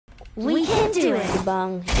We can do it.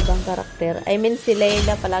 Ibang karakter. I mean, si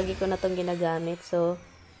Layla, palagi ko na itong ginagamit. So,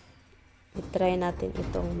 i-try natin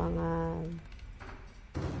itong mga...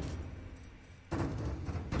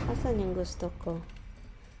 Asan yung gusto ko?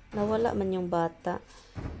 Nawala man yung bata.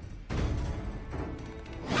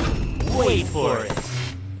 Wait for it.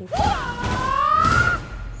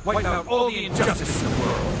 Wipe out all the injustice in the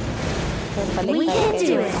world. We can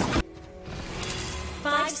do it.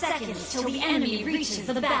 5 seconds till the enemy reaches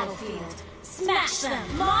the battlefield. Smash them!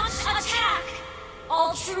 Launch attack!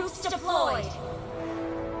 All troops deployed.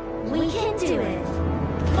 We can do it.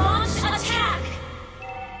 Launch attack!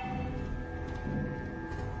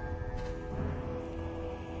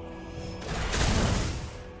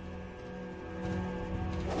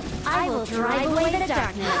 I will drive away the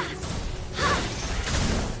darkness.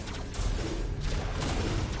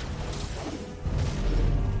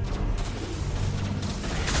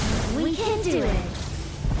 We can do it.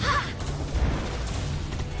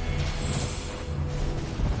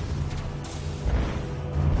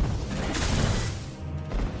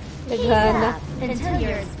 Keep it up until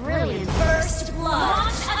you're brilliant. First blood.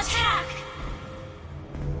 Launch attack.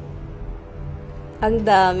 Ang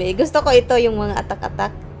dami. Gusto ko ito, yung mga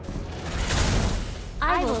attack-attack.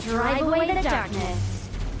 I will drive away the darkness.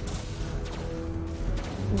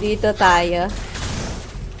 Dito tayo.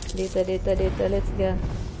 Dito. Let's go.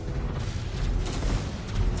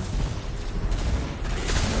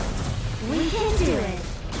 We can do it.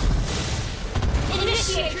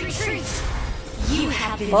 Initiate retreat. You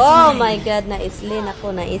have been Oh slain. my God, na-islin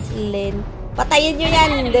ako, na-islin. Patayin nyo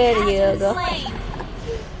yan. There you go.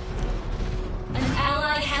 An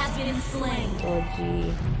ally has been slain. Oh,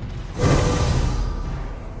 gee.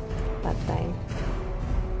 Patay.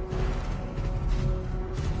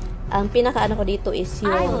 Ang pinaka-ano ko dito is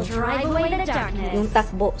I will drive away the darkness. yung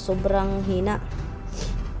takbo. Sobrang hina.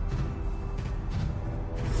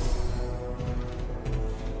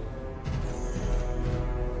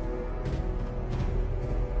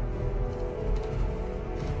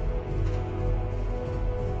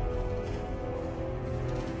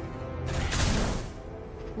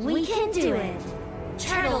 We can do it.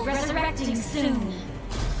 Turtle resurrecting soon.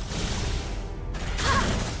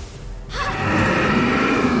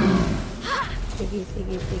 Sige.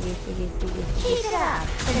 Keep it up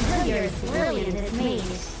until you're as brilliant as me.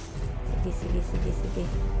 Sige.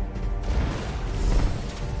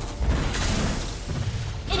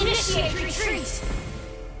 Initiate retreat.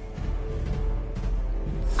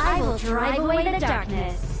 I will drive away the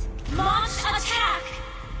darkness. Launch attack.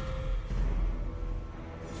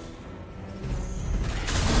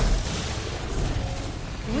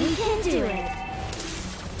 We can do it.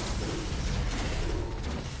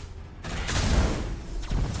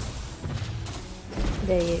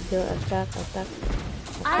 There you go. Attack.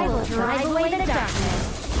 I will drive away the darkness.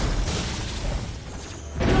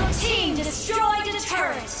 Your team destroyed a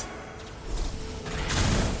turret.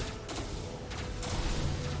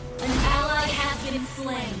 An ally has been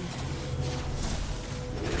slain.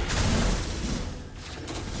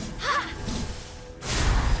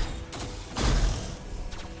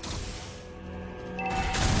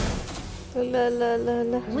 La.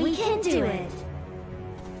 We can do it.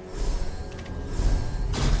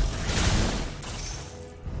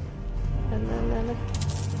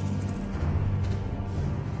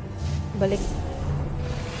 La.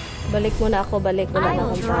 Balik muna ako. Wala I na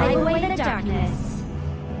will akong drive power. away the darkness.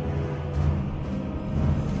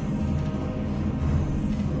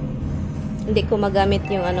 Hindi ko magamit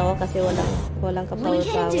yung ano kasi walang We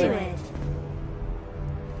can do power. it.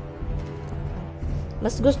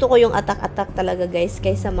 Mas gusto ko yung attack talaga, guys,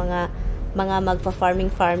 kaysa mga magpa-farming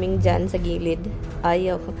dyan sa gilid.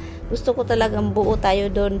 Ayaw ko. Gusto ko talagang buo tayo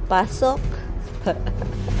doon. Pasok.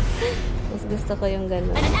 Mas gusto ko yung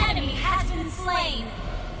gano'n. An enemy has been slain.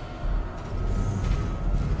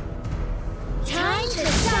 Time to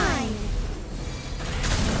shine.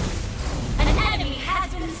 An enemy has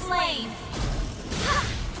been slain.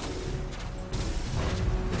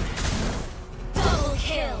 Double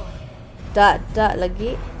kill. Da,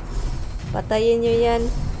 lagi. Patayin nyo yan.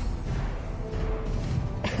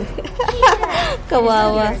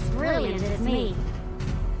 Kawawa. You're as brilliant as me.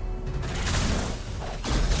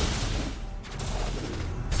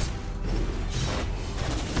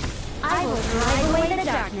 I will drive away the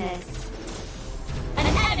darkness. An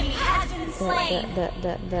enemy has been slain.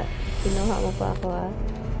 Da. Kinuha mo pa ako, ah.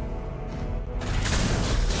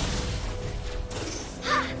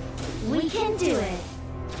 We can do it.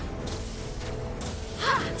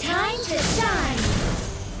 Time to shine.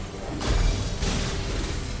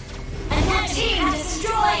 An enemy team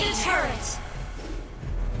destroyed a turret.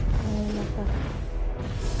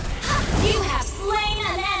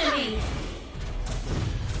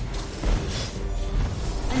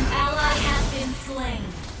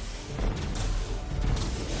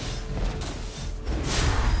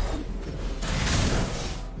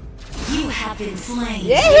 have been slain.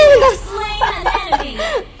 Yay! You have slain an enemy.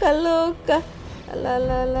 Kaloka.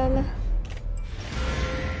 Ala.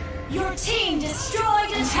 Your team destroyed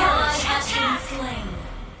a turret. Has been slain.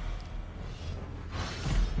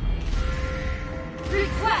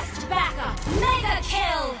 Request backup. Mega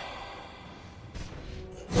kill.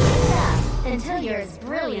 Until you're as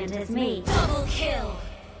brilliant as me. Double kill.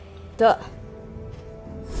 Duh.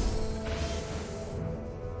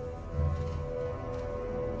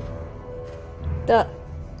 Duh.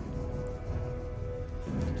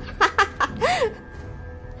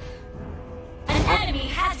 An enemy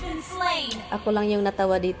has been slain. Ako lang yung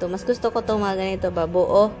natawa dito. Mas gusto ko itong mga ganito ba?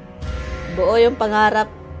 Buo. Buo yung pangarap.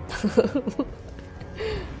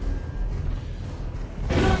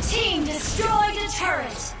 Your team destroyed a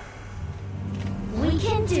turret. We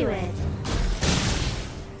can do it.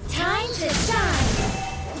 Time to shine.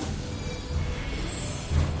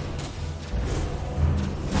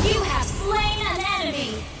 You have slain an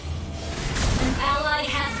enemy. An ally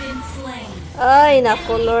has been slain. Ay,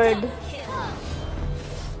 naku, Lord.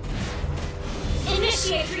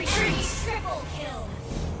 Initiate retreat. Triple kill.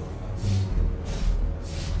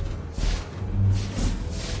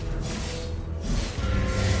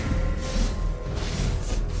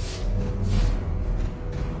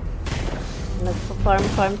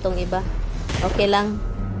 Nagpa-farm tong iba. Okay lang.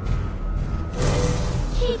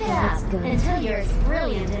 Keep it up until you're as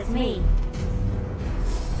brilliant as me.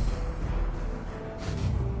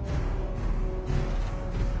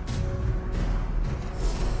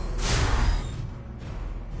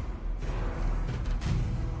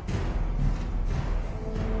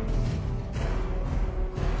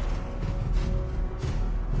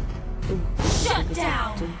 Shut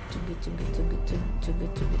down.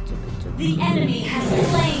 The enemy has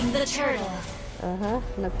slain the turtle. Aha,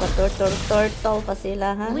 nagpa-turtle pa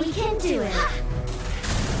sila, ha? We can do it.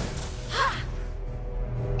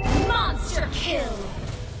 Monster kill.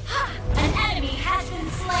 An enemy has been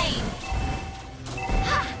slain.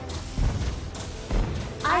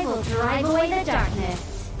 I will drive away the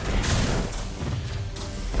darkness.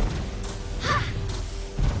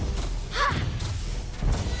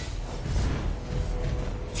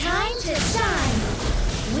 Time to shine.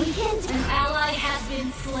 We can. An ally has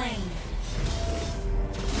been slain.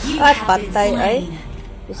 You At have been patay ay. slain.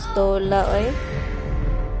 Pistola ay.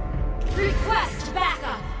 Request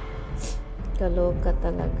backup. Kaloka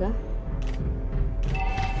talaga.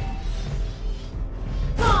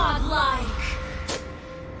 Godlike.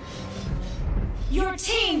 Your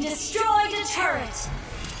team destroyed a turret.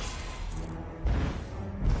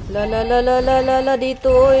 La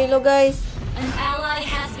dito. Oy, lo guys. An ally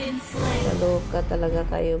has been slain. Kaloka talaga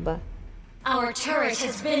kayo ba? Our turret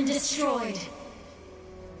has been destroyed.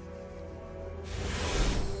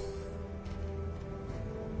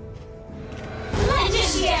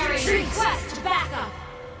 Legendary request backup.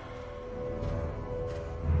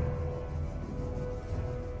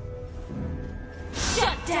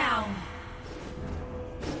 Shut down.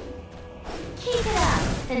 Keep it up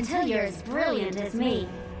until you're as brilliant as me.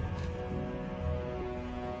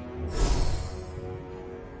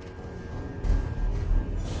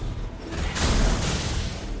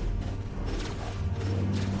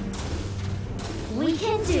 We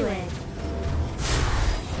can do it.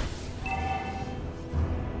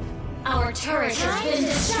 Our turret has been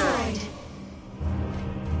destroyed.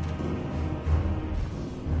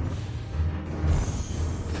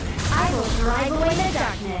 I will drive away the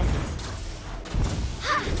darkness.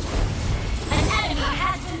 An enemy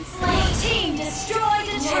has been slain. Team destroyed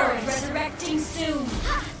a turret. Resurrecting soon.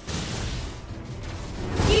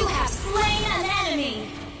 You have slain an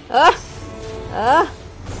enemy. Ah!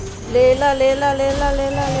 Lela.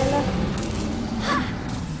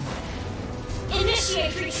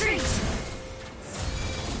 Initiate retreat.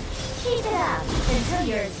 Keep it up until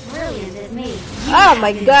you're as brilliant as me. You Oh have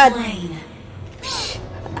my been God. slain.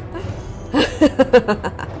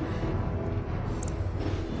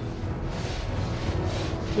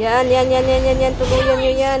 Yan. Tuluyan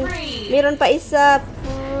nyo yan. Meron pa isa.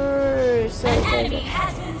 An enemy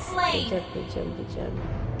has been slain. Good job.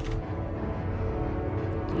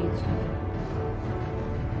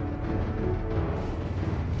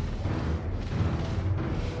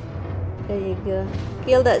 There you go.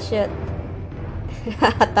 Kill that shit.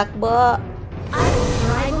 Takbo. I will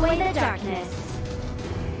drive away the darkness.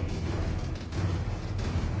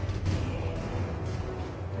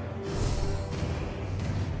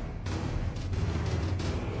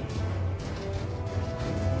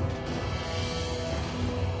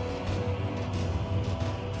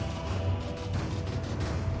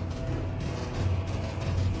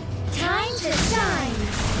 Time to shine.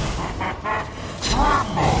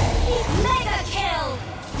 Mega kill!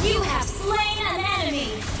 You have slain an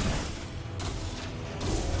enemy!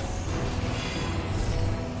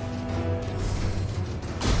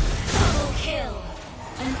 Double kill!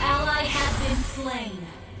 An ally has been slain.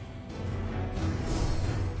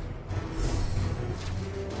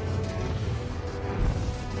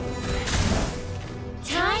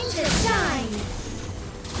 Time to shine!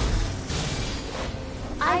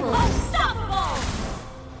 I will unstoppable!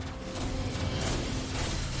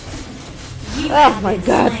 Oh my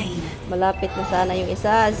God. Malapit na sana yung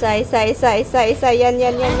isa. Isa. Yan.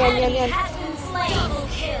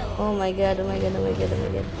 Oh my God.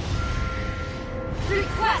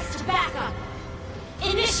 Request backup.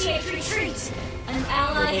 Initiate retreat. An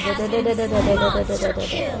ally has been slain. Monster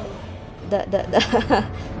kill.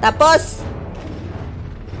 Tapos.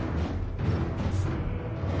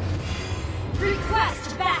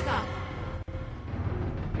 Request backup.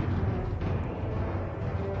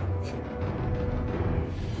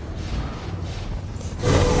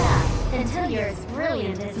 Until you're as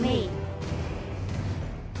brilliant as me.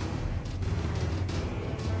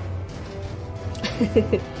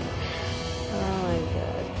 Oh my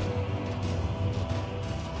God.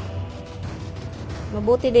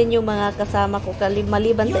 Mabuti din yung mga kasama ko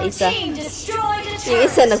maliban sa isa. Yung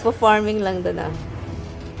isa nagpa-farming lang doon ah.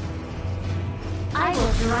 I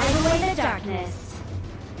will drive away the darkness.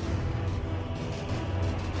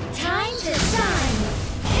 Time to shine.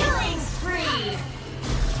 Killing spree.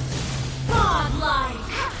 Godlike.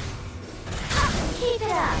 Keep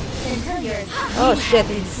it up until you're Oh shit.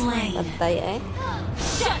 slain. Patay eh.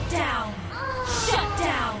 Shut down. Shut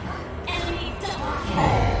down. Enemy double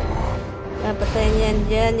kill. Patayin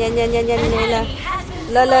yan. Yan An nila. enemy has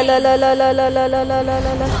been La. slain.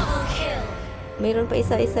 Double kill. Mayroon pa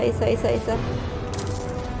isa.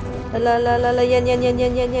 La.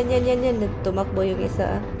 Yan. Tumakbo yung isa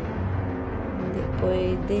ah. Hindi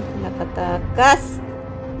pwede.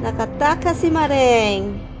 Nakatakas si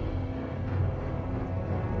Mareng.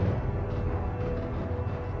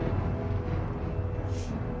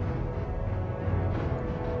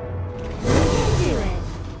 Do it.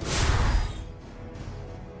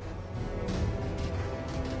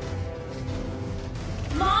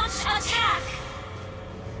 Launch attack.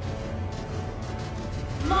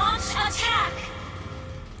 Launch attack.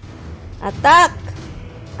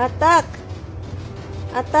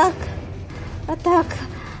 Attack.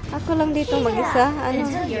 Ako lang dito mag-isa. Ano?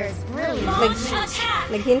 Until you're as brilliant. Launch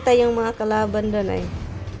attack. Naghintay yung mga kalaban doon ay.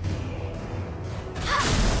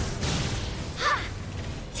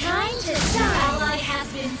 Time to shine. Ally has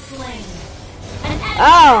been slain. An enemy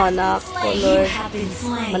Oh, has been nako, slain. Lord. You have been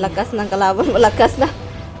slain. Malakas ng kalaban. Malakas na.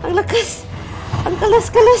 Ang lakas. Ang kalas.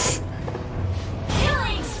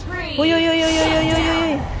 Killing spree. Uy.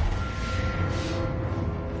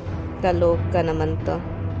 Kaloka naman to.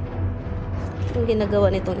 Anong ginagawa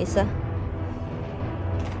nitong isa?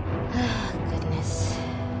 Goodness.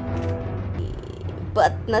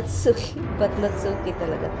 But not suki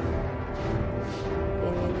talaga.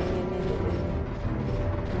 Yan.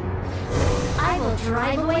 I will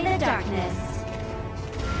drive away the darkness.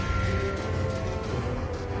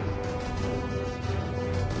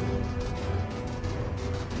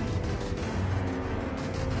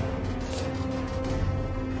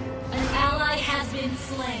 An ally has been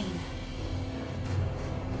slain.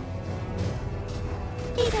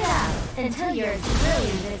 Keep it up until you're as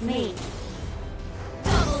brilliant as me.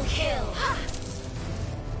 Double kill.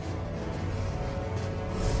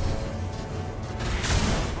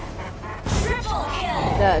 Triple kill.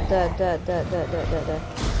 Da.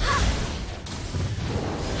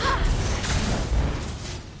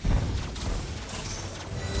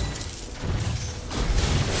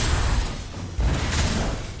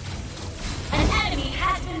 An enemy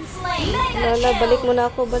has been slain. Lala, balik mo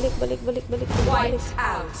na ako. Balik. Wiped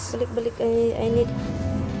out. Balik. I need...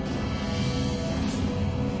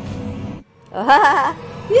 Ah!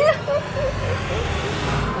 Yeah!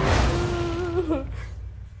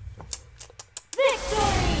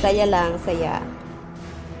 Victory. Saya lang, saya.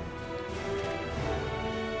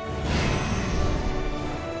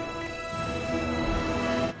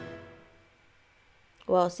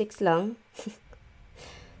 Wow, 6 lang.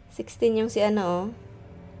 16 yung si ano, oh.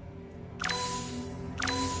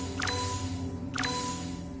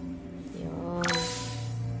 Yun.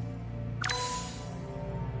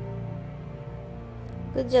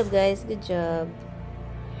 Good job, guys. Good job.